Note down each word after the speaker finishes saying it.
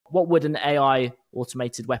what would an AI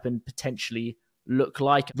automated weapon potentially look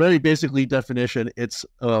like? Very basically definition, it's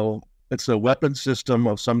a weapon system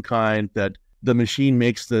of some kind that the machine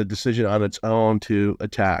makes the decision on its own to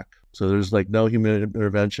attack. So there's like no human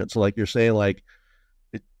intervention. So like you're saying, like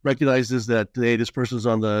it recognizes that, hey, this person's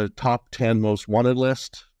on the top 10 most wanted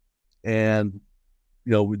list, and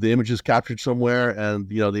the image is captured somewhere, and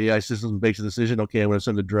the AI system makes a decision. Okay, I'm going to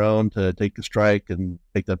send a drone to take the strike and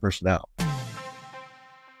take that person out.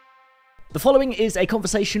 The following is a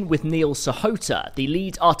conversation with Neil Sahota, the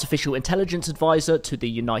lead artificial intelligence advisor to the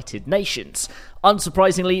United Nations.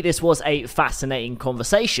 Unsurprisingly, this was a fascinating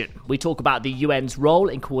conversation. We talk about the UN's role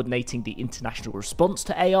in coordinating the international response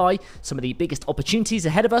to AI, some of the biggest opportunities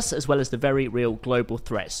ahead of us, as well as the very real global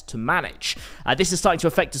threats to manage. This is starting to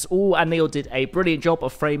affect us all, and Neil did a brilliant job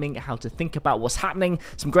of framing how to think about what's happening,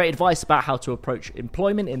 some great advice about how to approach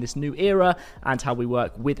employment in this new era, and how we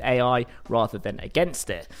work with AI rather than against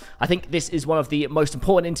it. I think this is one of the most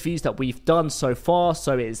important interviews that we've done so far,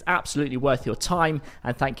 so it is absolutely worth your time,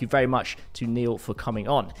 and thank you very much to Neil for coming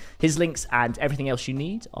on. His links and everything else you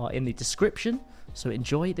need are in the description, so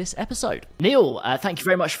enjoy this episode. Neil, thank you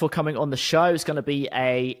very much for coming on the show. It's going to be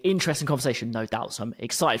an interesting conversation, no doubt, so I'm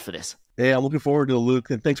excited for this. Yeah, I'm looking forward to it,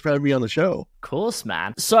 Luke, and thanks for having me on the show. Of course,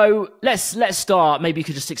 man. So let's start. Maybe you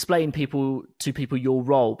could just explain to people your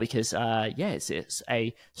role, because it's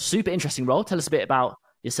a super interesting role. Tell us a bit about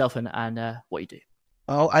yourself and what you do.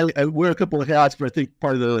 I wear a couple of hats, but I think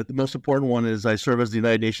part of the most important one is I serve as the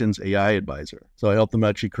United Nations AI advisor. So I help them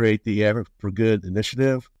actually create the AI for Good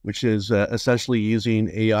initiative, which is essentially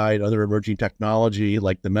using AI and other emerging technology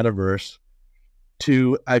like the metaverse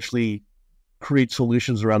to actually create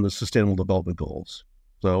solutions around the Sustainable Development Goals.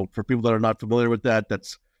 So for people that are not familiar with that,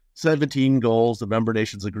 that's 17 goals the member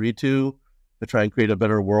nations agreed to try and create a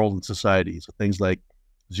better world and society. So things like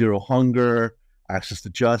zero hunger, access to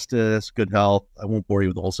justice, good health. I won't bore you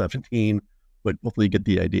with the whole 17, but hopefully you get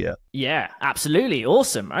the idea. Yeah, absolutely.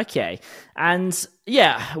 Awesome. Okay. And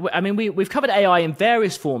yeah, I mean, we've covered AI in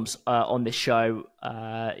various forms on this show,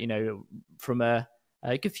 from a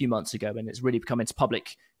good few months ago, and it's really become into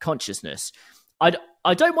public consciousness. I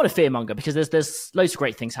don't want to fearmonger, because there's loads of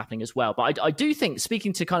great things happening as well. But I do think,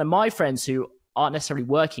 speaking to kind of my friends who aren't necessarily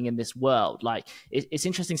working in this world, like it's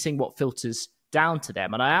interesting seeing what filters down to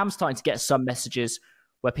them. And I am starting to get some messages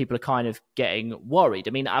where people are kind of getting worried.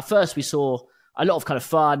 I mean, at first we saw a lot of kind of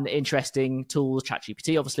fun, interesting tools,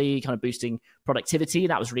 ChatGPT, obviously, kind of boosting productivity.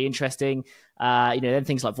 That was really interesting. Then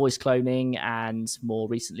things like voice cloning, and more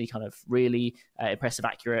recently, kind of really impressive,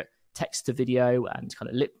 accurate text to video and kind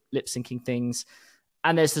of lip syncing things.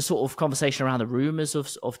 And there's the sort of conversation around the rumors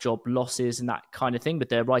of job losses and that kind of thing. But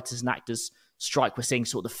the writers and actors strike, we're seeing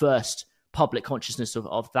sort of the first public consciousness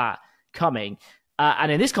of that coming.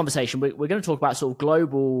 And in this conversation, we're going to talk about sort of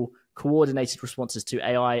global coordinated responses to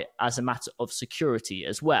AI as a matter of security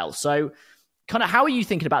as well. So kind of how are you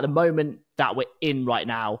thinking about the moment that we're in right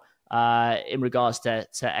now in regards to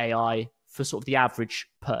AI for sort of the average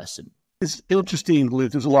person? It's interesting,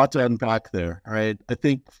 Luke. There's a lot to unpack there, right? I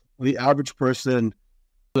think the average person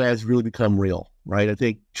has really become real, right? I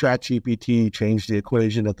think ChatGPT changed the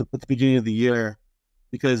equation at the beginning of the year,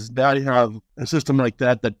 because now you have a system like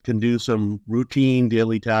that can do some routine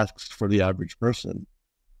daily tasks for the average person.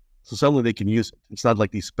 So suddenly they can use it. It's not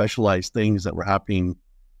like these specialized things that were happening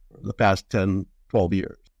the past 10, 12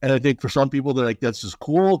 years. And I think for some people, they're like, that's just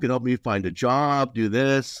cool. It can help me find a job, do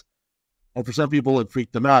this. And for some people, it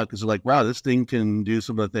freaked them out, because they're like, wow, this thing can do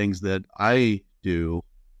some of the things that I do.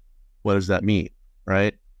 What does that mean,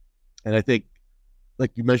 right? And I think,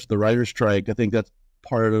 like you mentioned, the writer's strike, I think that's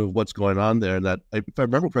part of what's going on there. And that, if I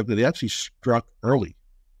remember correctly, they actually struck early,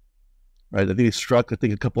 right? I think they struck, a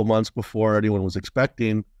couple of months before anyone was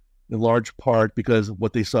expecting, in large part because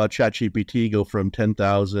what they saw ChatGPT go from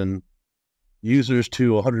 10,000 users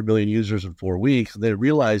to 100 million users in 4 weeks. And they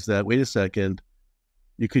realized that, wait a second,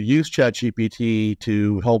 you could use ChatGPT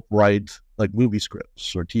to help write like movie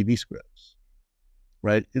scripts or TV scripts,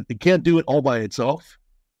 right? It can't do it all by itself.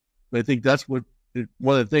 But I think that's one of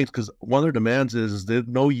the things, because one of their demands is there's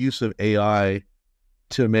no use of AI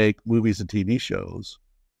to make movies and TV shows.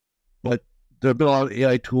 But there have been a lot of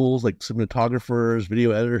AI tools like cinematographers,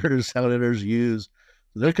 video editors, sound editors use.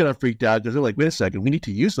 So they're kind of freaked out, because they're like, wait a second, we need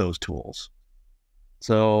to use those tools.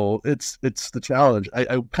 So it's the challenge. I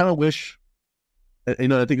kind of wish, I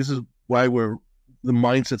think this is why the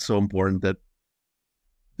mindset's so important, that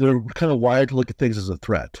they're kind of wired to look at things as a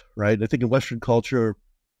threat, right? I think in Western culture,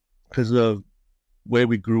 because of way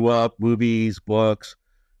we grew up, movies, books,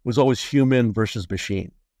 was always human versus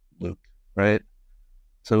machine, Luke, right?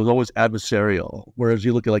 So it was always adversarial. Whereas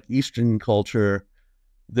you look at like Eastern culture,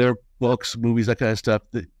 their books, movies, that kind of stuff,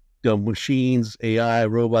 that machines, AI,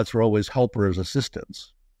 robots are always helpers,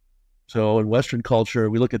 assistants. So in Western culture,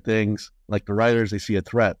 we look at things like the writers, they see a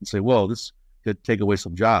threat and say, whoa, this could take away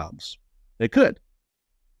some jobs. They could.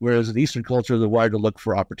 Whereas in Eastern culture, they're wired to look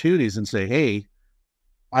for opportunities and say, hey,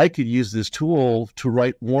 I could use this tool to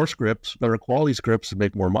write more scripts, better quality scripts, and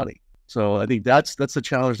make more money. So I think that's the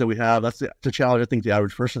challenge that we have. That's the challenge I think the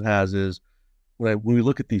average person has is when we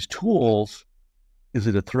look at these tools, is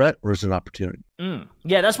it a threat or is it an opportunity?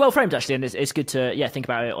 Yeah, that's well framed actually, and it's good to think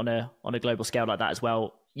about it on a global scale like that as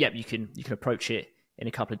well. Yeah, you can approach it in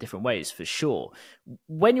a couple of different ways for sure.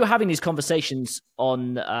 When you're having these conversations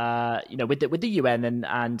on with the UN and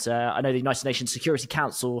I know the United Nations Security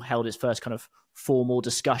Council held its first kind of formal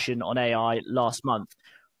discussion on AI last month.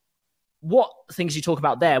 What things you talk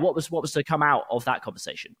about there? What was to come out of that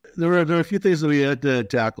conversation? There were a few things that we had to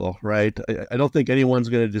tackle, right? I don't think anyone's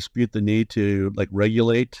going to dispute the need to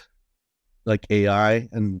regulate AI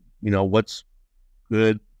and what's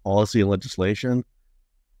good policy and legislation.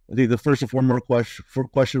 I think the first and foremost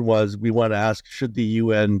question was we want to ask, should the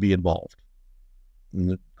UN be involved?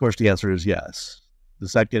 And of course, the answer is yes. The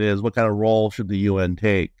second is, what kind of role should the UN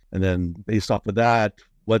take? And then based off of that,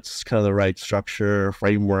 what's kind of the right structure,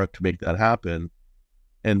 framework to make that happen?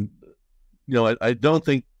 And I don't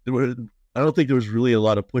think there was really a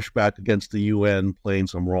lot of pushback against the UN playing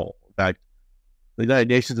some role. In fact, the United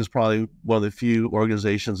Nations is probably one of the few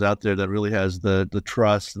organizations out there that really has the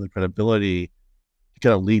trust and the credibility to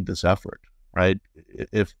kind of lead this effort, right?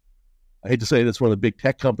 If I hate to say this, one of the big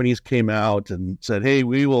tech companies came out and said, hey,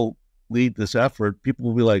 we will lead this effort, people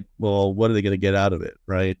will be like, well, what are they going to get out of it,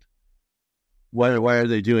 right? Why are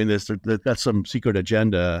they doing this? That's some secret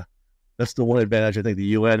agenda. That's the one advantage I think the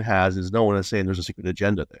UN has, is no one is saying there's a secret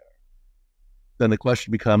agenda there. Then the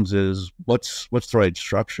question becomes is, what's the right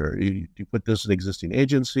structure? You put this in an existing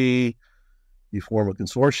agency, you form a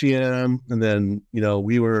consortium, and then,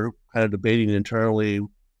 we were kind of debating internally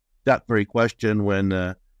that very question when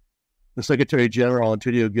the Secretary General,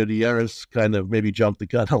 Antonio Guterres, kind of maybe jumped the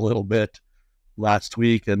gun a little bit last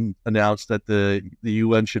week and announced that the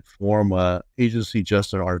UN should form an agency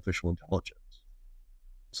just on artificial intelligence.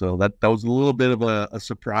 So that was a little bit of a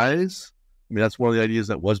surprise. I mean, that's one of the ideas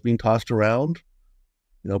that was being tossed around.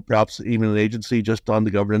 Perhaps even an agency just on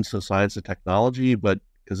the governance of science and technology, but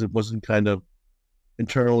because it wasn't kind of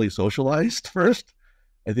internally socialized first,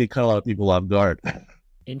 I think caught a lot of people off guard.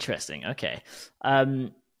 Interesting. Okay.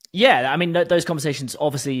 Yeah, I mean, those conversations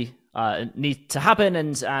obviously need to happen,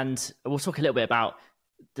 and we'll talk a little bit about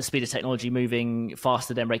the speed of technology moving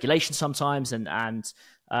faster than regulation sometimes, and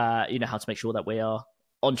how to make sure that we are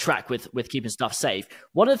on track with keeping stuff safe.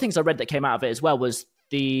 One of the things I read that came out of it as well was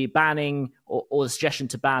the banning or the suggestion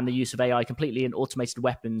to ban the use of AI completely in automated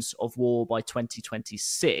weapons of war by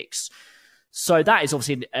 2026. So that is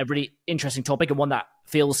obviously a really interesting topic and one that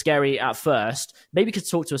feels scary at first. Maybe you could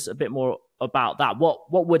talk to us a bit more about that.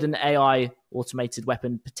 What would an AI automated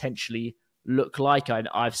weapon potentially look like?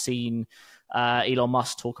 I've seen Elon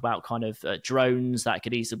Musk talk about kind of drones that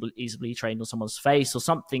could easily be trained on someone's face or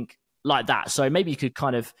something like that. So maybe you could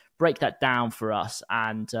kind of break that down for us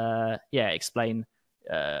and explain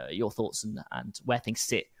your thoughts and where things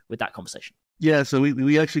sit with that conversation. Yeah, so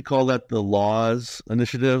we actually call that the LAWS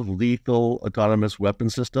initiative, Lethal Autonomous Weapon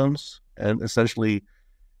Systems. And essentially,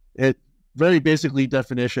 it very basically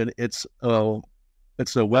definition, it's a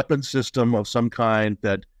weapon system of some kind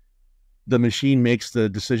that the machine makes the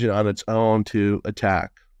decision on its own to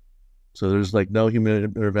attack. So there's no human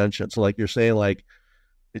intervention. So you're saying,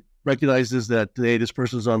 it recognizes that, hey, this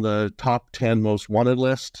person's on the top 10 most wanted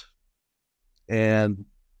list, and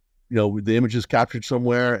the image is captured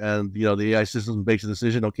somewhere, and the AI system makes a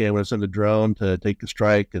decision. Okay, I'm going to send a drone to take a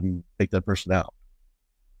strike and take that person out.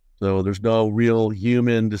 So there's no real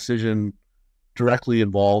human decision directly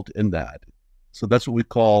involved in that. So that's what we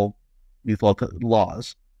call lethal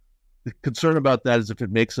laws. The concern about that is if it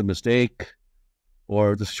makes a mistake,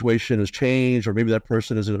 or the situation has changed, or maybe that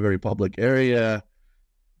person is in a very public area,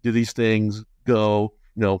 do these things go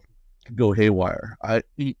haywire? I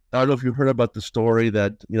don't know if you heard about the story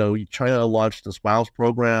that, China launched the SMILES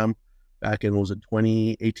program back in, was it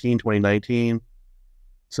 2018, 2019?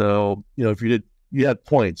 So, if you had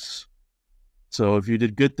points. So if you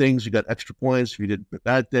did good things, you got extra points. If you did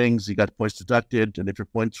bad things, you got points deducted. And if your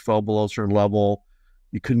points fell below a certain level,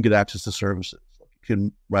 you couldn't get access to services. You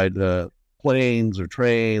couldn't ride planes or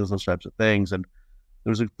trains, those types of things. And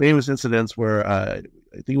there was a famous incident where I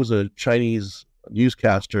think it was a Chinese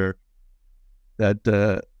newscaster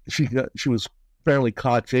that she was apparently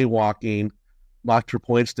caught jaywalking, knocked her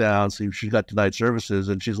points down, so she got denied services.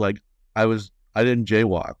 And she's like, I I didn't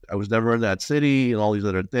jaywalk. I was never in that city and all these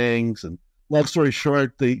other things. And long story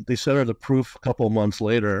short, they sent her the proof a couple of months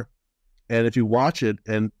later. And if you watch it,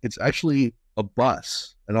 and it's actually a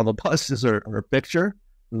bus, and on the bus is her picture,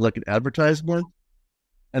 like an advertisement.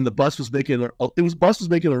 And the bus was making a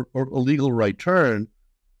illegal right turn,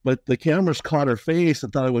 but the cameras caught her face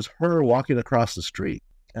and thought it was her walking across the street.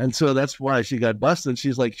 And so that's why she got busted.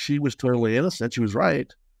 She's like, she was totally innocent. She was right.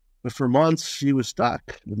 But for months, she was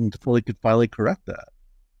stuck until they could finally correct that.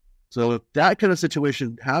 So if that kind of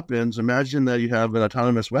situation happens, imagine that you have an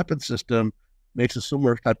autonomous weapon system, makes a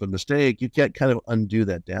similar type of mistake. You can't kind of undo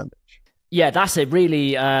that damage. Yeah, that's a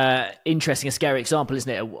really interesting and scary example, isn't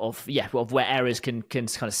it? Of where errors can kind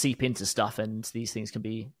of seep into stuff, and these things can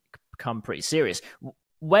become pretty serious.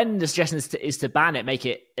 When the suggestion is to ban it, make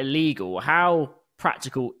it illegal, how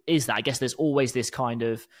practical is that? I guess there's always this kind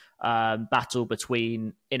of battle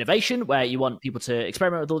between innovation, where you want people to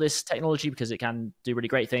experiment with all this technology because it can do really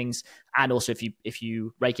great things, and also if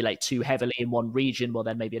you regulate too heavily in one region, well,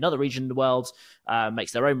 then maybe another region in the world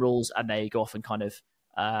makes their own rules, and they go off and kind of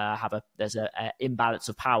there's a imbalance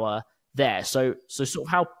of power there. So sort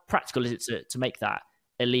of how practical is it to make that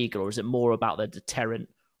illegal, or is it more about the deterrent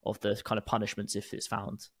of the kind of punishments if it's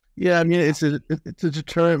found? Yeah, I mean, it's a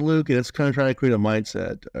deterrent, Luke, and it's kind of trying to create a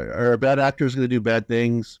mindset. Are bad actors going to do bad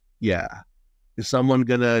things? Yeah. Is someone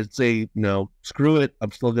going to say, screw it,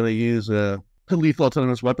 I'm still going to use a lethal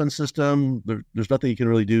autonomous weapon system? There's nothing you can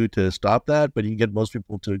really do to stop that, but you can get most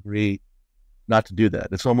people to agree not to do that.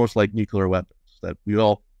 It's almost like nuclear weapons, that a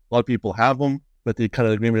lot of people have them, but the kind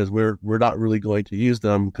of agreement is we're not really going to use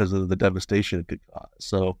them because of the devastation it could cause.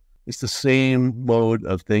 So it's the same mode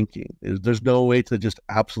of thinking. There's no way to just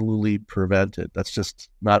absolutely prevent it. That's just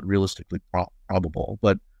not realistically probable.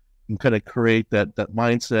 But you can kind of create that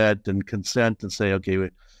mindset and consent and say, okay,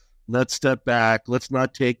 let's step back. Let's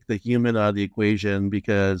not take the human out of the equation,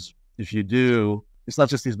 because if you do, it's not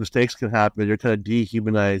just these mistakes can happen. You're kind of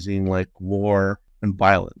dehumanizing like war and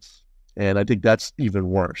violence. And I think that's even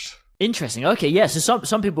worse. Interesting. Okay, yeah. So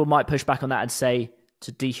some people might push back on that and say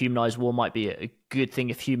to dehumanize war might be a good thing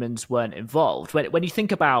if humans weren't involved. When you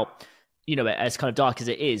think about, as kind of dark as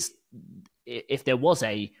it is, if there was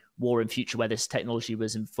a war in future where this technology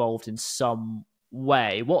was involved in some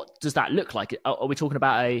way, what does that look like? Are we talking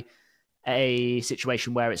about a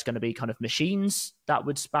situation where it's going to be kind of machines that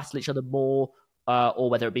would battle each other more, or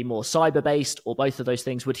whether it be more cyber-based, or both of those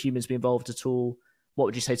things? Would humans be involved at all? What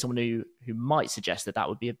would you say to someone who might suggest that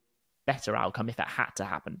would be a better outcome if it had to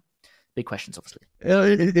happen? Big questions, obviously.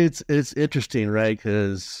 It's interesting, right?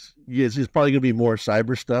 Because it's probably going to be more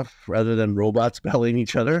cyber stuff rather than robots battling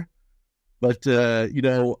each other. But,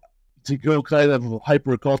 to go kind of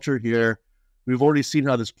hyperculture here, we've already seen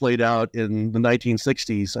how this played out in the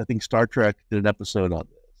 1960s. I think Star Trek did an episode on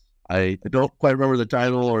this. I don't quite remember the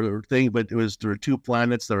title or the thing, but there were two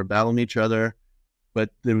planets that were battling each other, but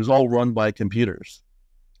it was all run by computers.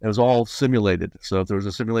 It was all simulated. So if there was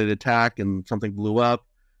a simulated attack and something blew up,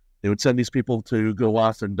 they would send these people to go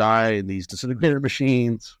off and die in these disintegrator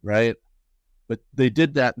machines, right? But they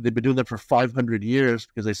did that. They've been doing that for 500 years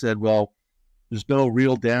because they said, well, there's no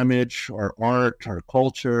real damage. Our art, our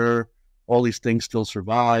culture, all these things still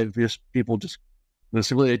survive. People just, when a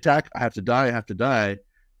simulated attack, I have to die.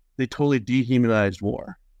 They totally dehumanized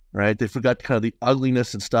war, right? They forgot kind of the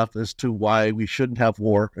ugliness and stuff as to why we shouldn't have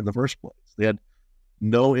war in the first place. They had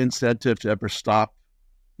no incentive to ever stop,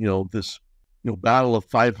 this battle of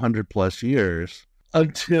 500 plus years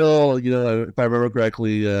until, if I remember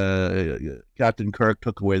correctly, Captain Kirk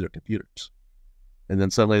took away their computers. And then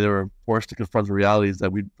suddenly they were forced to confront the realities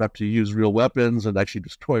that we'd have to use real weapons and actually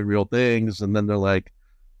destroy real things. And then they're like,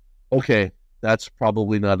 okay, that's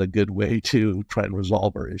probably not a good way to try and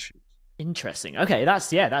resolve our issues. Interesting. Okay,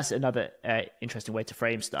 that's another interesting way to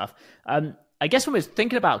frame stuff. I guess when we're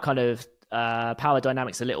thinking about kind of power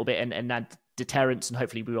dynamics a little bit and that deterrence, and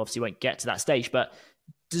hopefully we obviously won't get to that stage, but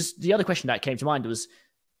the other question that came to mind was,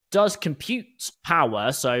 does compute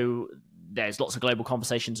power, so there's lots of global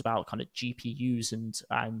conversations about kind of GPUs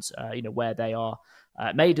and where they are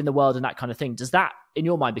made in the world and that kind of thing, does that in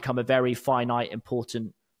your mind become a very finite,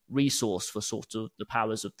 important resource for sort of the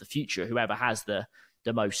powers of the future? Whoever has the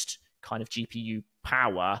most kind of GPU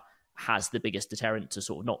power has the biggest deterrent to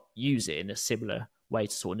sort of not use it in a similar way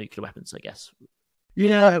to sort of nuclear weapons, I guess.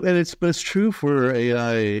 Yeah, and it's true for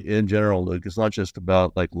AI in general, Luke. It's not just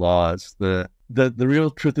about like laws. The real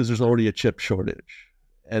truth is there's already a chip shortage.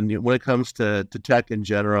 And when it comes to tech in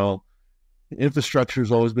general, infrastructure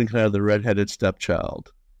has always been kind of the redheaded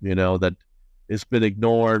stepchild, that it's been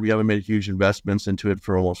ignored. We haven't made huge investments into it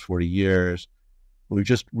for almost 40 years. We've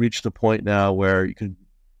just reached a point now where you can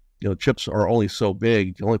chips are only so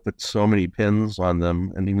big. You only put so many pins on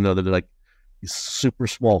them. And even though they're like these super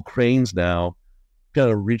small cranes now,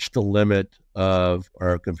 kind of reach the limit of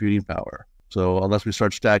our computing power. So unless we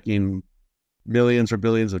start stacking millions or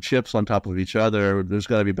billions of chips on top of each other, there's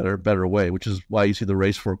got to be a better way, which is why you see the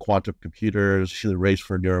race for quantum computers, you see the race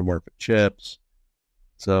for neuromorphic chips.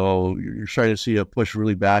 So you're starting to see a push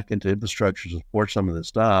really back into infrastructure to support some of this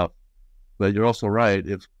stuff. But you're also right.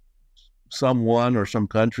 If someone or some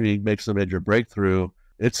country makes a major breakthrough,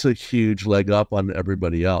 it's a huge leg up on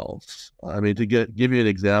everybody else. I mean, to give you an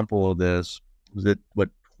example of this, was it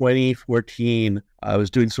 2014? I was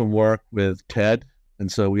doing some work with TED,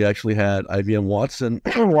 and so we actually had IBM Watson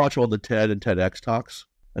watch all the TED and TEDx talks,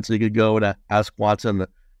 and so you could go and ask Watson,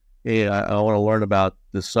 "Hey, I want to learn about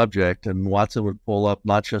this subject," and Watson would pull up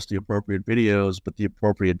not just the appropriate videos, but the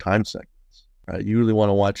appropriate time segments. Right? You really want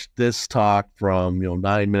to watch this talk from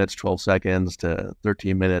 9 minutes, 12 seconds to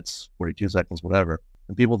 13 minutes, 42 seconds, whatever.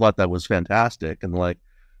 And people thought that was fantastic. And like,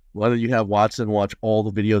 why don't you have Watson watch all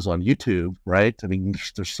the videos on YouTube, right? I mean,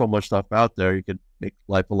 there's so much stuff out there. You could make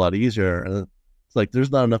life a lot easier. And it's like,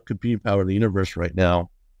 there's not enough computing power in the universe right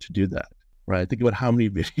now to do that, right? Think about how many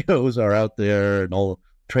videos are out there and all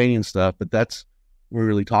training stuff, but that's what we're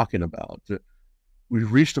really talking about.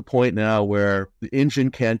 We've reached a point now where the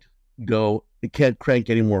engine can't crank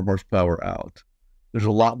any more horsepower out. There's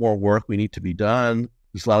a lot more work we need to be done.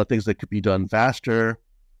 There's a lot of things that could be done faster.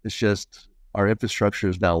 It's just our infrastructure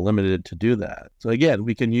is now limited to do that. So again,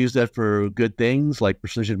 we can use that for good things like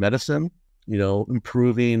precision medicine,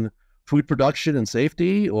 improving food production and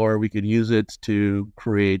safety, or we could use it to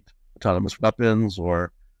create autonomous weapons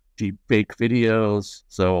or deep fake videos.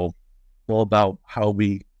 So it's all about how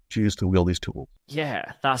we choose to wield these tools.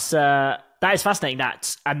 Yeah, that is fascinating.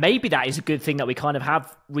 And maybe that is a good thing that we kind of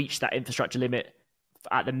have reached that infrastructure limit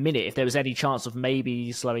at the minute. If there was any chance of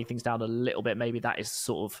maybe slowing things down a little bit, maybe that is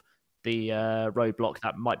sort of the roadblock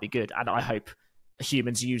that might be good. And I hope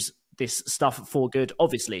humans use this stuff for good,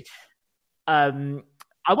 obviously.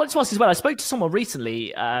 I wanted to ask as well, I spoke to someone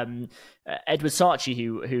recently, Edward Saatchi,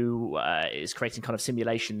 who is creating kind of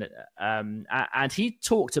simulation, and he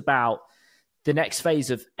talked about the next phase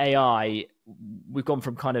of AI. We've gone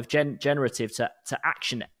from kind of generative to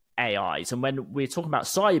action AIs. And when we're talking about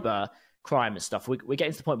cyber crime and stuff, we're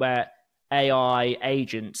getting to the point where AI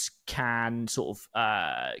agents can sort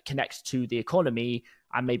of connect to the economy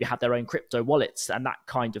and maybe have their own crypto wallets and that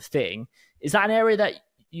kind of thing. Is that an area that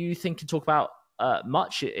you think can talk about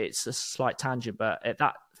much? It's a slight tangent, but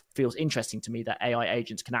that feels interesting to me, that AI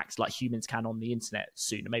agents can act like humans can on the internet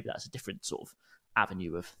soon. And maybe that's a different sort of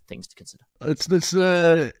avenue of things to consider.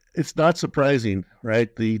 It's not surprising,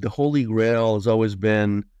 right? The holy grail has always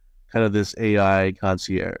been kind of this AI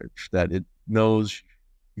concierge, that it knows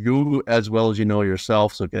you as well as you know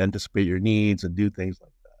yourself, so it can anticipate your needs and do things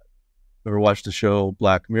like that. Ever watched the show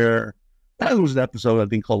Black Mirror? There was an episode, I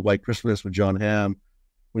think, called White Christmas with John Hamm,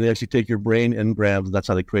 where they actually take your brain engrams, and that's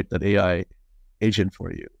how they create that AI agent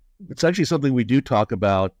for you. It's actually something we do talk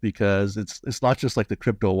about, because it's not just like the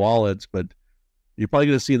crypto wallets, but you're probably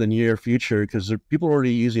going to see in the near future, because people are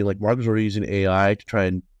already using, like marketers are already using AI to try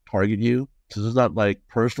and target you. So it's not like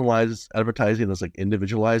personalized advertising, it's like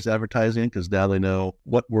individualized advertising, because now they know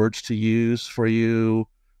what words to use for you,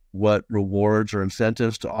 what rewards or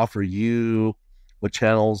incentives to offer you, what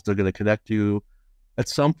channels they're going to connect you. At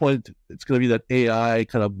some point, it's going to be that AI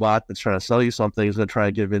kind of bot that's trying to sell you something is going to try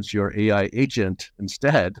and convince your AI agent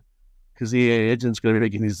instead, because the AI agent's going to be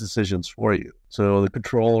making these decisions for you. So the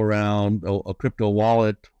control around a crypto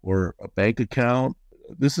wallet or a bank account,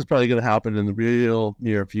 this is probably going to happen in the real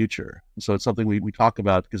near future. So it's something we talk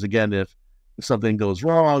about, because again, if something goes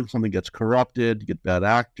wrong, something gets corrupted, you get bad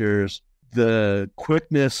actors, the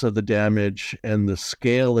quickness of the damage and the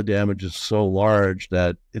scale of the damage is so large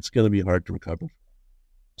that it's going to be hard to recover.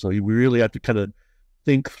 So we really have to kind of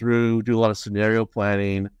think through, do a lot of scenario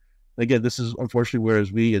planning. Again, this is unfortunately where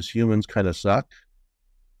we as humans kind of suck,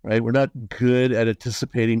 right? We're not good at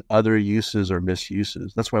anticipating other uses or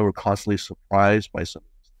misuses. That's why we're constantly surprised by something.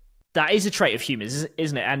 That is a trait of humans,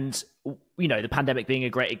 isn't it? And, the pandemic being a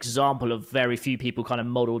great example of very few people kind of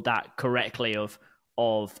modeled that correctly of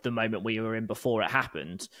the moment we were in before it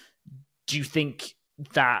happened. Do you think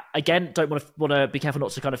that, again, don't want to be careful not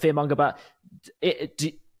to kind of fearmonger, but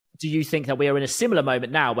do you think that we are in a similar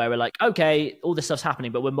moment now where we're like, okay, all this stuff's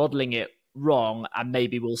happening, but we're modeling it wrong, and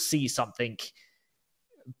maybe we'll see something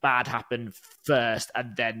bad happen first,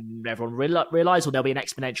 and then everyone realize, or there'll be an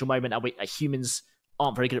exponential moment that humans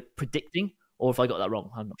aren't very good at predicting? Or if I got that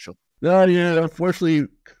wrong, I'm not sure. No, yeah, unfortunately,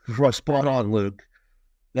 spot on, Luke.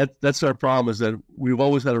 That's our problem, is that we've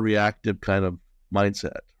always had a reactive kind of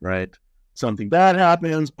mindset, right? Something bad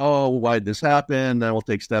happens. Oh, why did this happen? Then we'll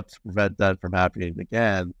take steps to prevent that from happening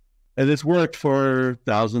again. And it's worked for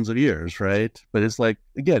thousands of years, right? But it's like,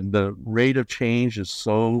 again, the rate of change is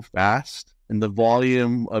so fast and the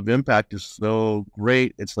volume of impact is so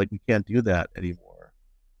great. It's like we can't do that anymore.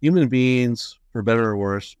 Human beings, for better or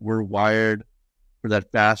worse, we're wired for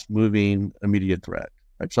that fast-moving immediate threat,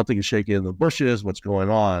 right? Something is shaking in the bushes, what's going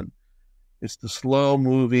on? It's the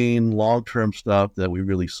slow-moving, long-term stuff that we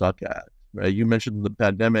really suck at, right? You mentioned the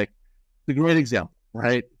pandemic. It's a great example,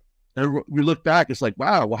 right? And we look back, it's like,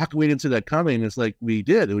 wow, well, how can we didn't see that coming? It's like we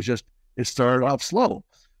did. It was just, it started off slow,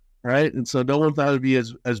 right? And so no one thought it would be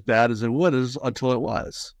as bad as it was until it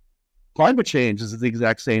was. Climate change is the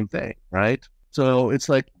exact same thing, right? So it's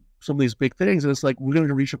like some of these big things, and it's like we're going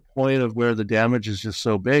to reach a point of where the damage is just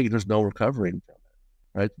so big, there's no recovering from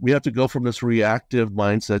it, right? We have to go from this reactive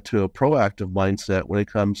mindset to a proactive mindset when it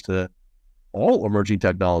comes to all emerging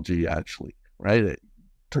technology, actually, right?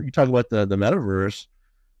 You talk about the metaverse,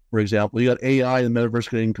 for example, you got AI and metaverse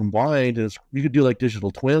getting combined, and you could do like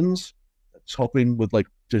digital twins. It's helping with like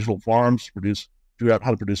digital farms figure out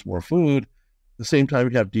how to produce more food. At the same time,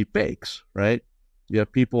 you have deep fakes, right? You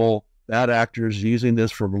have people, bad actors, using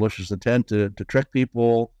this for malicious intent to trick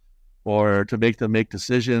people or to make them make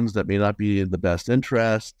decisions that may not be in the best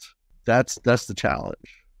interest. That's the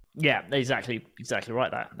challenge. Yeah, exactly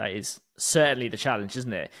right. That is certainly the challenge,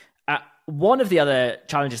 isn't it? One of the other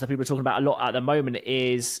challenges that people are talking about a lot at the moment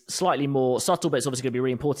is slightly more subtle, but it's obviously going to be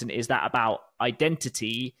really important, is that about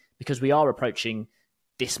identity, because we are approaching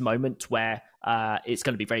this moment where it's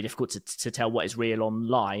going to be very difficult to tell what is real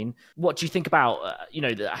online. What do you think about,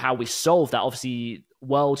 how we solve that? Obviously,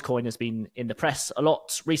 WorldCoin has been in the press a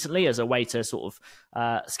lot recently as a way to sort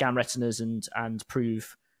of scan retinas and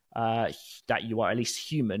prove that you are at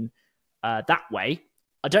least human that way.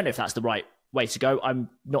 I don't know if that's the right way to go. I'm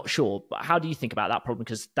not sure, but how do you think about that problem?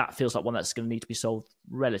 Because that feels like one that's going to need to be solved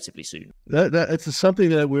relatively soon. It's something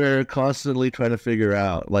that we're constantly trying to figure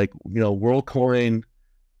out. Like, WorldCoin,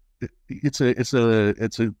 the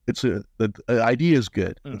idea is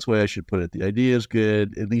good. That's the way I should put it. The idea is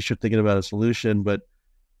good. At least you're thinking about a solution. But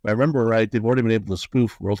if I remember right, they've already been able to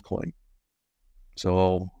spoof WorldCoin.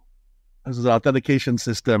 So as an authentication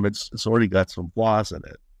system, it's already got some flaws in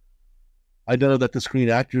it. I know that the Screen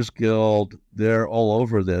Actors Guild, they're all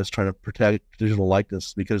over this, trying to protect digital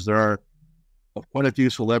likeness, because there are quite a few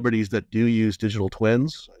celebrities that do use digital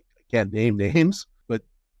twins. I can't name names, but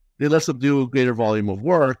they let them do a greater volume of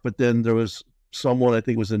work. But then there was someone, I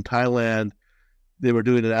think it was in Thailand, they were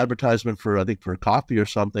doing an advertisement for a coffee or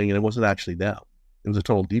something, and it wasn't actually them. It was a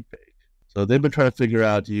total deepfake. So they've been trying to figure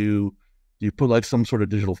out, do you put like some sort of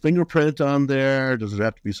digital fingerprint on there? Does there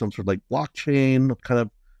have to be some sort of like blockchain kind of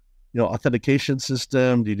authentication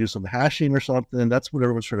system? Do you do some hashing or something? That's what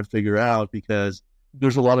everyone's trying to figure out, because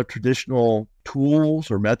there's a lot of traditional tools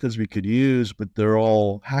or methods we could use, but they're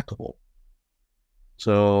all hackable.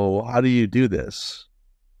 So how do you do this?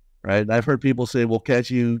 Right? And I've heard people say, well, can't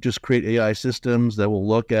you just create AI systems that will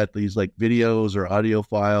look at these like videos or audio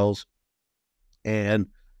files and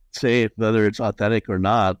say whether it's authentic or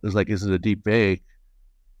not? It's like, is it a deep fake?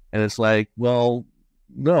 And it's like, well,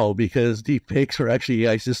 no, because deep fakes are actually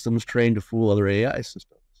AI systems trained to fool other AI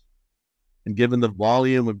systems. And given the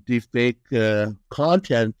volume of deep fake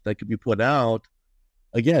content that could be put out,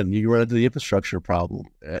 again, you run into the infrastructure problem.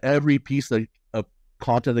 Every piece of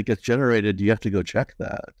content that gets generated, you have to go check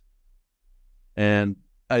that. And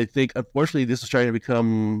I think, unfortunately, this is trying to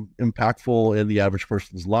become impactful in the average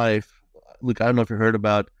person's life. Look, I don't know if you heard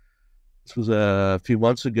about, this was a few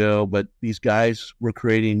months ago, but these guys were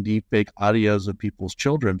creating deep fake audios of people's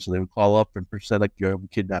children. So they would call up and pretend like you're a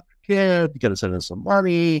kidnapped kid, you got to send us some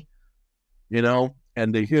money,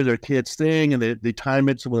 and they hear their kids sing, and they time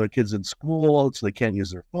it so when their kids in school, so they can't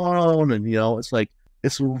use their phone. And, it's like,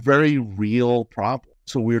 it's a very real problem.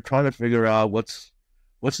 So we're trying to figure out what's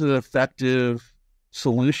an effective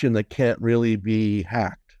solution that can't really be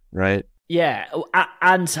hacked, right? Yeah,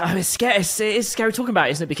 and it's scary talking about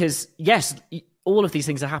it, isn't it? Because yes, all of these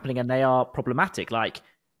things are happening and they are problematic. Like,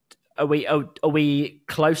 are we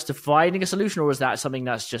close to finding a solution, or is that something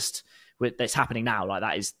that's happening now? Like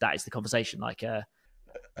that is the conversation. Like,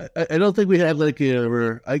 I don't think we have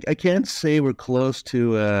I can't say we're close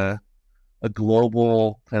to a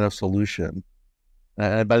global kind of solution.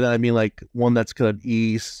 By that I mean like one that's going to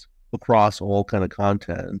ease across all kind of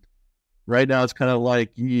content. Right now, it's kind of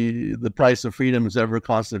like the price of freedom is ever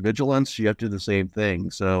constant vigilance. You have to do the same thing.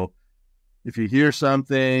 So if you hear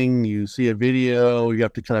something, you see a video, you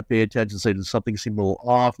have to kind of pay attention, say, does something seem a little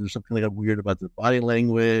off? There's something like weird about the body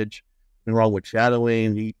language. wrong with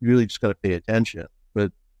shadowing. You really just got to pay attention.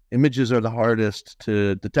 But images are the hardest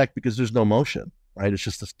to detect because there's no motion, right? It's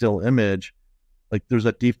just a still image. Like there's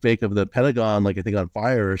that deep fake of the Pentagon, like I think on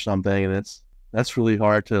fire or something, and that's really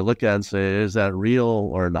hard to look at and say, is that real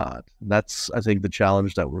or not? That's, I think, the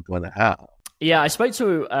challenge that we're going to have. Yeah, I spoke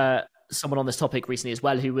to someone on this topic recently as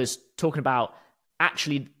well who was talking about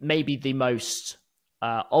actually maybe the most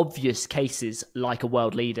obvious cases, like a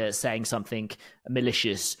world leader saying something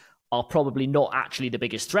malicious, are probably not actually the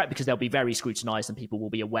biggest threat because they'll be very scrutinized and people will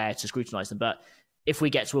be aware to scrutinize them. But if we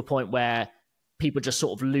get to a point where people just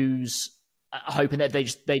sort of lose hope and that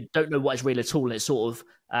they don't know what is real at all, and it's sort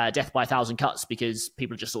of death by a thousand cuts because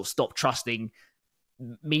people just sort of stop trusting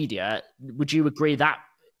media, would you agree that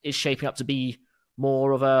is shaping up to be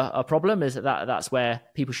more of a problem? Is that's where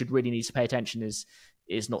people should really need to pay attention, is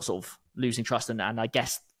not sort of losing trust, and I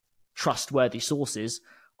guess trustworthy sources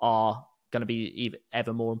are going to be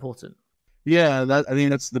ever more important. Yeah, I think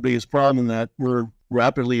that's the biggest problem, in that we're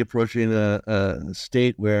rapidly approaching a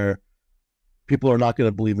state where people are not going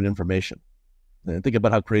to believe in information. And think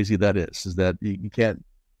about how crazy that is that you can't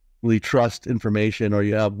really trust information, or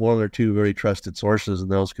you have one or two very trusted sources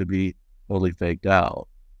and those could be totally faked out.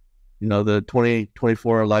 You know, the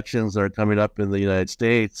 2024 elections that are coming up in the United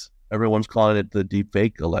States, everyone's calling it the deep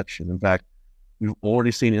fake election. In fact, we've already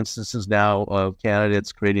seen instances now of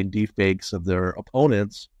candidates creating deep fakes of their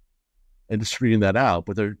opponents and distributing that out,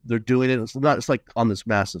 but they're doing it. It's like on this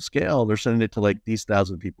massive scale. They're sending it to like these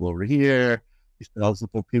 1,000 people over here. These 1,000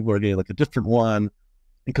 people are getting like a different one.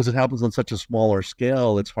 Because it happens on such a smaller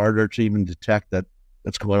scale, it's harder to even detect that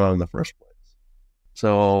that's going on in the first place.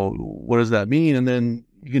 So what does that mean? And then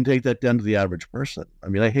you can take that down to the average person. I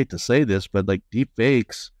mean, I hate to say this, but like deep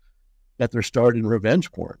fakes at their start in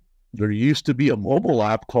revenge porn. There used to be a mobile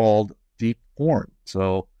app called Deep Porn.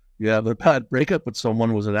 So you have a bad breakup with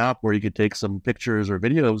someone, was an app where you could take some pictures or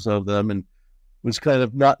videos of them, and it was kind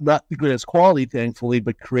of not the greatest quality, thankfully,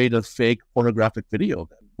 but create a fake pornographic video of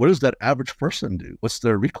them. What does that average person do? What's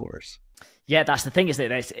their recourse? Yeah, that's the thing,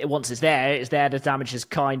 isn't it? Once it's there, the damage is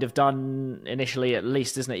kind of done initially, at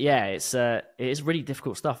least, isn't it? Yeah, it is really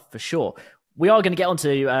difficult stuff for sure. We are going to get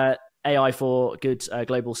onto AI for Good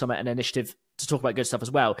Global Summit and Initiative to talk about good stuff as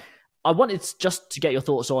well. I wanted just to get your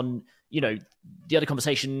thoughts on, the other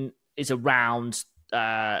conversation is around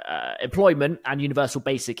employment and universal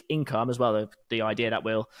basic income as well. The idea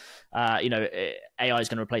that AI is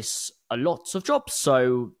going to replace a lot of jobs.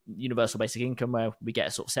 So universal basic income, where we get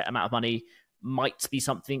a sort of set amount of money, might be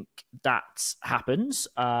something that happens.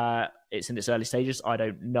 It's in its early stages. I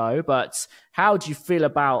don't know. But how do you feel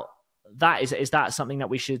about that? Is that something that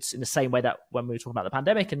we should, in the same way that when we were talking about the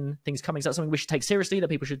pandemic and things coming, is that something we should take seriously, that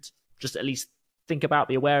people should just at least think about,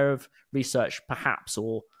 be aware of, research perhaps,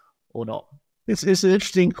 or not? It's an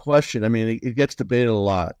interesting question. I mean, it gets debated a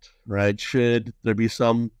lot, right? Should there be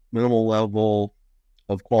some minimal level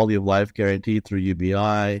of quality of life guaranteed through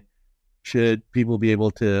UBI? Should people be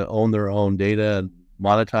able to own their own data and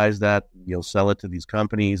monetize that, sell it to these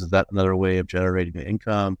companies? Is that another way of generating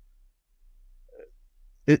income?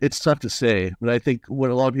 It's tough to say, but I think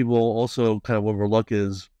what a lot of people also kind of overlook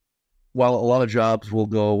is, while a lot of jobs will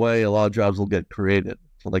go away, a lot of jobs will get created.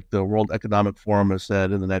 So like the World Economic Forum has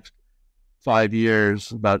said, in the next 5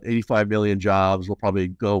 years, about 85 million jobs will probably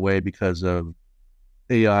go away because of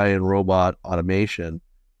AI and robot automation.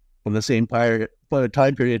 From the same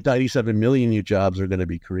time period, 97 million new jobs are going to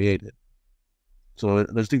be created. So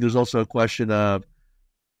I think there's also a question of,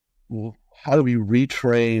 well, how do we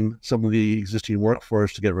retrain some of the existing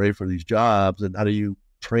workforce to get ready for these jobs? And how do you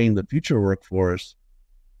train the future workforce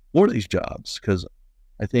for these jobs? Because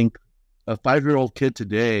I think a 5-year-old kid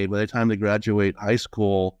today, by the time they graduate high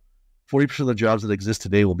school, 40% of the jobs that exist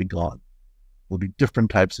today will be gone. Will be different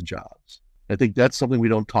types of jobs. I think that's something we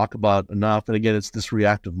don't talk about enough. And again, it's this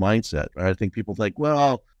reactive mindset, right? I think people think,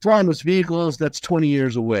 well, autonomous vehicles, that's 20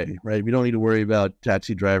 years away, right? We don't need to worry about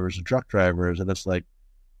taxi drivers and truck drivers. And it's like,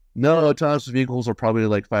 no, autonomous vehicles are probably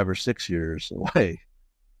like 5 or 6 years away.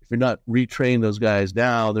 If you're not retraining those guys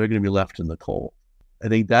now, they're going to be left in the cold. I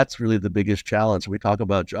think that's really the biggest challenge. We talk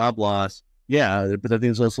about job loss. Yeah, but I think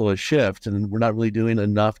there's also a shift, and we're not really doing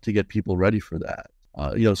enough to get people ready for that.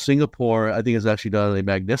 Singapore, I think, has actually done a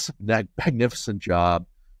magnificent job.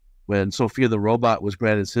 When Sophia the robot was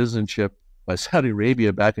granted citizenship by Saudi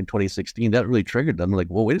Arabia back in 2016, that really triggered them. Like,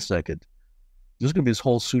 well, wait a second. There's going to be this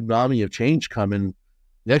whole tsunami of change coming.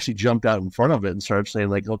 They actually jumped out in front of it and started saying,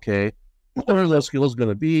 like, okay, what are those skills going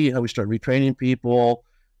to be? How we start retraining people?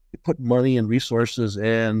 They put money and resources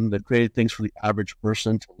in. They've created things for the average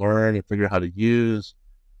person to learn and figure out how to use.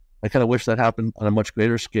 I kind of wish that happened on a much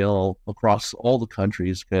greater scale across all the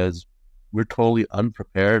countries, because we're totally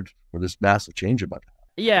unprepared for this massive change about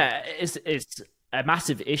that. Yeah, it's a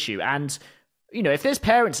massive issue. And, if there's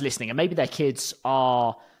parents listening and maybe their kids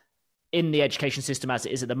are in the education system as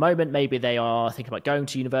it is at the moment, maybe they are thinking about going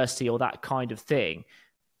to university or that kind of thing.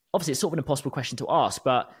 Obviously, it's sort of an impossible question to ask,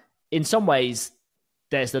 but in some ways,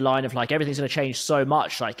 there's the line of like, everything's going to change so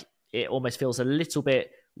much, like it almost feels a little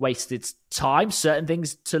bit wasted time, certain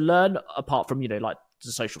things to learn apart from, like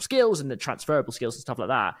the social skills and the transferable skills and stuff like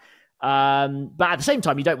that. But at the same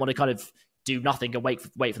time, you don't want to kind of do nothing and wait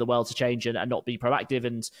for the world to change and not be proactive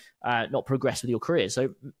and not progress with your career.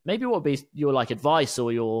 So maybe what would be your like advice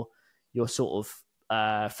or your sort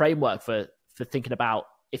of framework for thinking about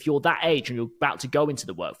if you're that age and you're about to go into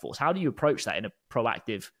the workforce, how do you approach that in a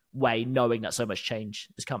proactive way, knowing that so much change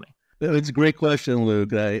is coming? It's a great question,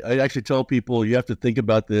 Luke. I actually tell people you have to think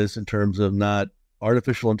about this in terms of not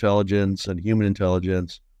artificial intelligence and human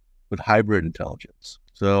intelligence, but hybrid intelligence.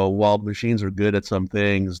 So while machines are good at some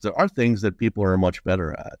things, there are things that people are much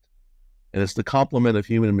better at. And it's the complement of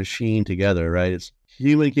human and machine together, right? It's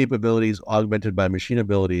human capabilities augmented by machine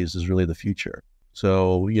abilities is really the future.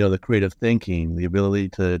 So, the creative thinking, the ability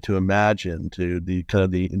to imagine, to the kind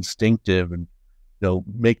of the instinctive and,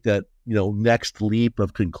 make that, next leap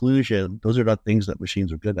of conclusion. Those are not things that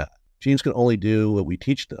machines are good at. Machines can only do what we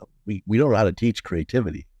teach them. We don't know how to teach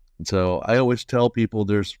creativity. And so I always tell people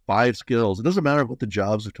there's 5 skills. It doesn't matter what the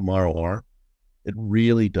jobs of tomorrow are. It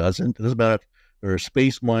really doesn't. It doesn't matter if you're a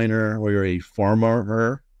space miner or you're a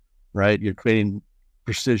farmer, right? You're creating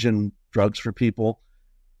precision drugs for people.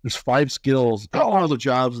 There's 5 skills all the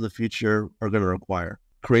jobs in the future are going to require.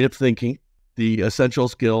 Creative thinking, the essential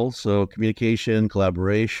skills, so communication,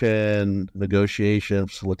 collaboration, negotiation,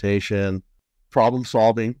 facilitation, problem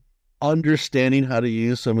solving, understanding how to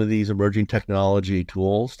use some of these emerging technology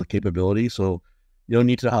tools, the capabilities. So you don't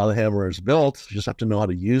need to know how the hammer is built, you just have to know how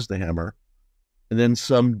to use the hammer. And then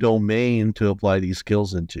some domain to apply these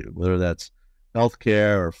skills into, whether that's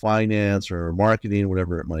healthcare or finance or marketing,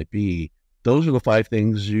 whatever it might be. Those are the 5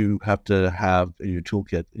 things you have to have in your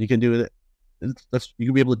toolkit. And you can do it. You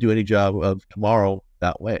can be able to do any job of tomorrow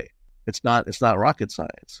that way. It's not rocket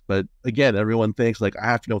science. But again, everyone thinks like, I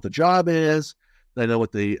have to know what the job is. I know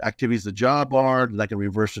what the activities of the job are, and I can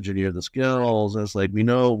reverse engineer the skills. And it's like, we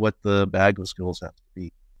know what the bag of skills have to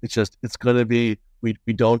be. It's going to be, we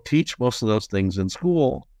don't teach most of those things in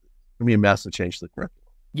school. It's going to be a massive change to the curriculum.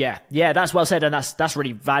 Yeah, that's well said, and that's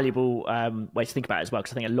really valuable way to think about it as well,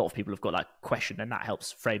 because I think a lot of people have got that question, and that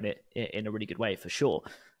helps frame it in a really good way for sure.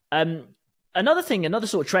 Another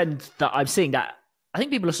sort of trend that I'm seeing that I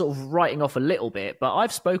think people are sort of writing off a little bit, but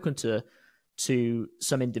I've spoken to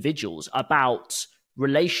some individuals about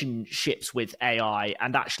relationships with AI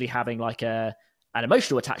and actually having like an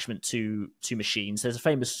emotional attachment to machines. There's a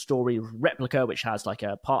famous story, Replica, which has like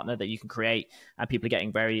a partner that you can create, and people are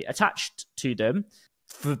getting very attached to them.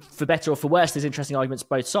 For better or for worse, there's interesting arguments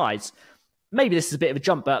both sides. Maybe this is a bit of a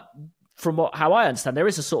jump, but from how I understand, there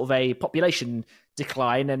is a sort of a population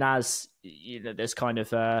decline, and as there's kind of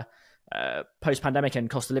post-pandemic and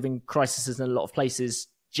cost of living crises in a lot of places,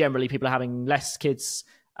 generally people are having less kids,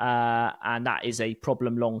 and that is a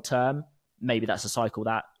problem long term. Maybe that's a cycle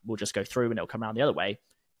that will just go through and it'll come around the other way.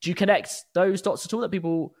 Do you connect those dots at all, that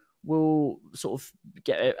people will sort of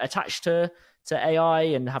get attached to AI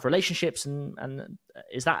and have relationships, and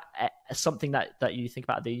is that something that you think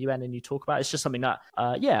about at the UN and you talk about? It's just something that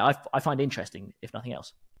I find interesting, if nothing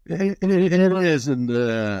else. It is, and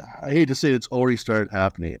I hate to say it's already started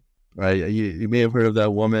happening, right? You may have heard of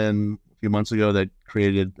that woman a few months ago that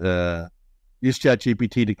created used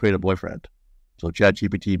ChatGPT to create a boyfriend. So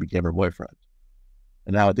ChatGPT became her boyfriend,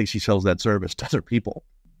 and now I think she sells that service to other people.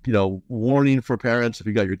 Warning for parents, if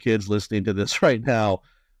you got your kids listening to this right now.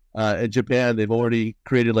 In Japan, they've already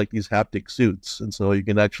created like these haptic suits. And so you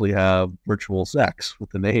can actually have virtual sex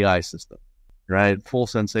with an AI system, right? Full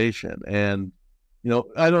sensation. And,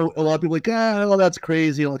 I know a lot of people are like, that's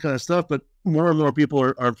crazy, all that kind of stuff. But more and more people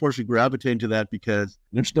are unfortunately gravitating to that because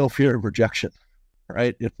there's no fear of rejection,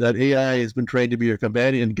 right? If that AI has been trained to be your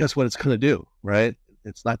companion, guess what it's going to do, right?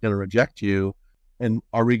 It's not going to reject you. And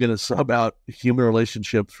are we going to sub out human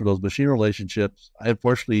relationships for those machine relationships?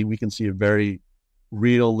 Unfortunately, we can see a very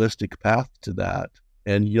realistic path to that.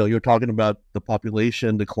 And you're talking about the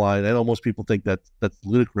population decline. I know most people think that's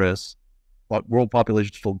ludicrous, but world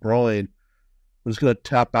population is still growing. It's going to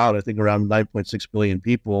tap out, I think, around 9.6 billion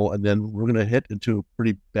people, and then we're going to hit into a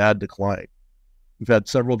pretty bad decline. We've had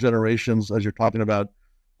several generations, as you're talking about,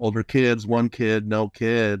 older kids, one kid, no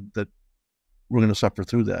kid, that we're going to suffer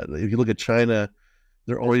through that. If you look at China,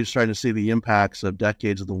 they're already starting to see the impacts of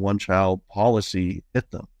decades of the one-child policy hit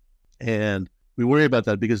them. And we worry about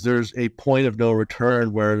that because there's a point of no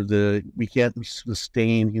return where we can't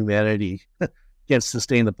sustain humanity, can't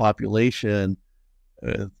sustain the population,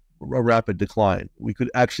 a rapid decline. We could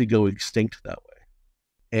actually go extinct that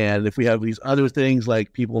way. And if we have these other things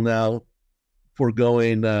like people now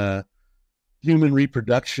foregoing human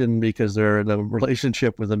reproduction because they're in a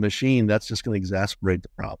relationship with a machine, that's just going to exacerbate the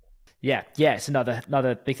problem. Yeah, it's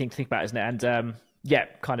another big thing to think about, isn't it? And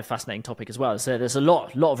kind of fascinating topic as well. So there's a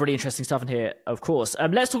lot of really interesting stuff in here, of course.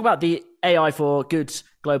 Let's talk about the AI for Good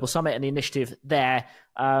Global Summit and the initiative there.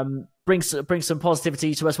 Bring some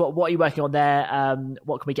positivity to us. What are you working on there?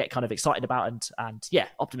 What can we get kind of excited about and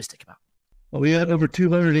optimistic about? Well, we had over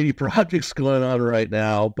 280 projects going on right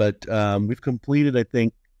now, but we've completed, I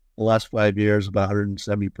think, the last 5 years, about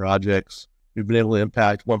 170 projects. We've been able to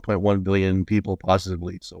impact 1.1 billion people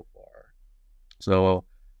positively so far. So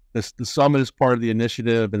the summit is part of the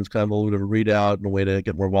initiative, and it's kind of a little bit of a readout and a way to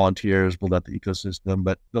get more volunteers, build out the ecosystem.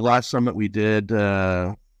 But the last summit we did,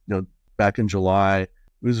 back in July, it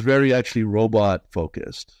was very actually robot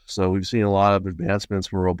focused. So we've seen a lot of advancements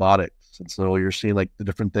for robotics. And so you're seeing like the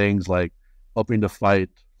different things like helping to fight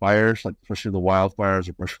fires, like especially the wildfires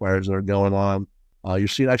or brush fires that are going on. You're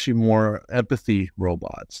seeing actually more empathy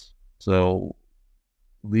robots. So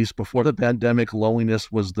at least before the pandemic,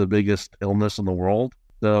 loneliness was the biggest illness in the world.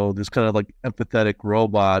 So this kind of like empathetic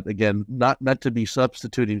robot, again, not meant to be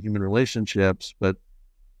substituting human relationships, but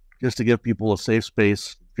just to give people a safe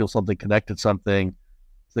space, feel something connected, something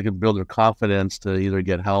so they can build their confidence to either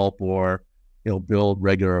get help or, build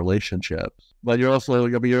regular relationships. But you're also,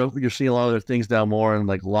 you're seeing a lot of other things now more in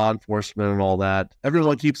like law enforcement and all that.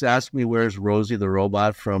 Everyone keeps asking me, where's Rosie the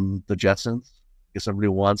robot from the Jetsons? I guess everybody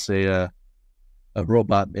wants a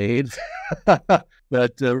robot made.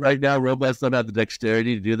 But right now, robots don't have the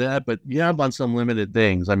dexterity to do that. But you have on some limited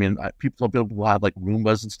things. I mean, some people have like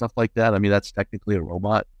Roombas and stuff like that. I mean, that's technically a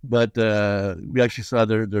robot. But we actually saw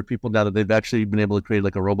there are people now that they've actually been able to create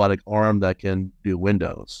like a robotic arm that can do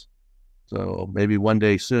windows. So maybe one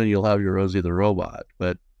day soon you'll have your Rosie the robot.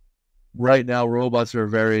 But right now, robots are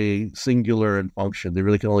very singular in function. They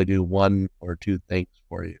really can only do one or two things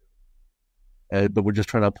for you. But we're just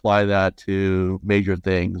trying to apply that to major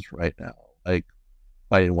things right now, like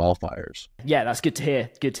fighting wildfires. Yeah, that's good to hear.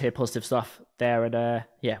 Good to hear positive stuff there. And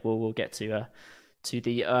we'll get to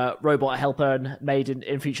the robot helper made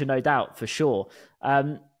in future, no doubt, for sure.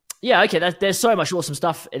 Okay, there's so much awesome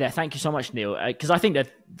stuff in there. Thank you so much, Neil. Because I think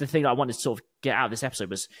that the thing that I wanted to sort of get out of this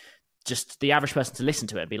episode was just the average person to listen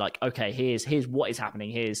to it and be like, okay, here's what is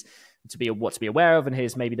happening. Here's what to be aware of, and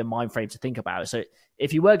here's maybe the mind frame to think about. So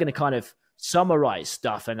if you were going to kind of summarize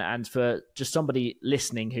stuff and for just somebody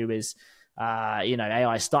listening who is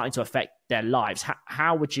AI is starting to affect their lives,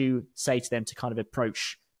 how would you say to them to kind of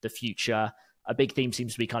approach the future? A big theme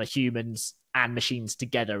seems to be kind of humans and machines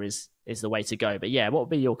together is the way to go. But yeah, what would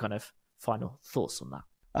be your kind of final thoughts on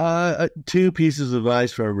that? Two pieces of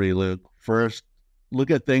advice for everybody, Luke. First,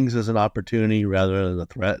 look at things as an opportunity rather than a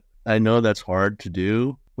threat. I know that's hard to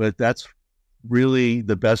do, but that's really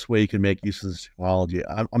the best way you can make use of this technology.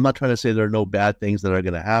 I'm not trying to say there are no bad things that are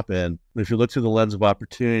going to happen, but if you look through the lens of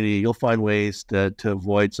opportunity, you'll find ways to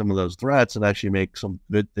avoid some of those threats and actually make some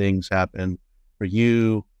good things happen for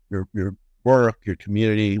you, your work, your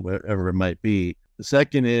community, whatever it might be. The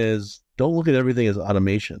second is, don't look at everything as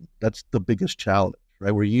automation. That's the biggest challenge,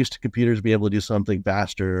 right? We're used to computers being able to do something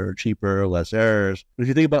faster or cheaper or less errors. But if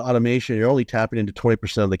you think about automation, you're only tapping into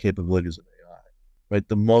 20% of the capabilities of AI, right?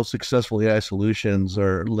 The most successful AI solutions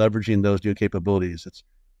are leveraging those new capabilities. It's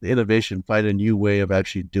the innovation, find a new way of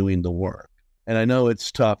actually doing the work. And I know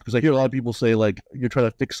it's tough because I hear a lot of people say, like, you're trying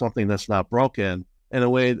to fix something that's not broken. In a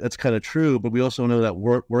way, that's kind of true, but we also know that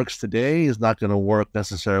what works today is not going to work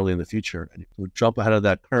necessarily in the future. And if you jump ahead of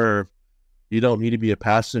that curve, you don't need to be a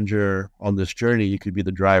passenger on this journey. You could be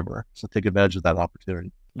the driver. So take advantage of that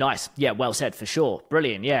opportunity. Nice. Yeah, well said for sure.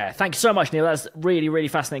 Brilliant. Yeah. Thank you so much, Neil. That's really, really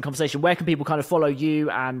fascinating conversation. Where can people kind of follow you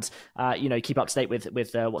and, keep up to date with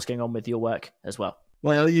what's going on with your work as well?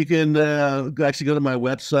 Well, you can actually go to my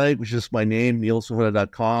website, which is my name,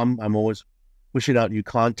 neilsahota.com. I'm always pushing out new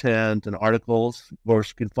content and articles. Of course,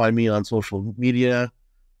 you can find me on social media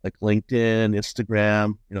like LinkedIn,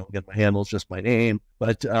 Instagram. Again, my handle is just my name.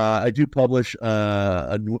 But I do publish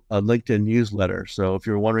a LinkedIn newsletter. So if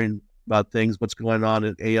you're wondering about things, what's going on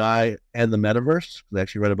in AI and the metaverse, I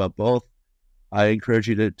actually read about both. I encourage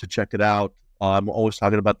you to check it out. I'm always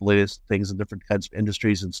talking about the latest things in different kinds of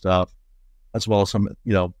industries and stuff, as well as some,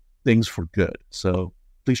 things for good. So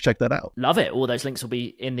please check that out. Love it. All those links will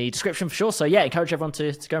be in the description for sure. So yeah, encourage everyone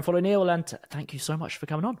to go and follow Neil, and thank you so much for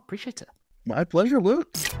coming on. Appreciate it. My pleasure,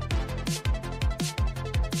 Luke.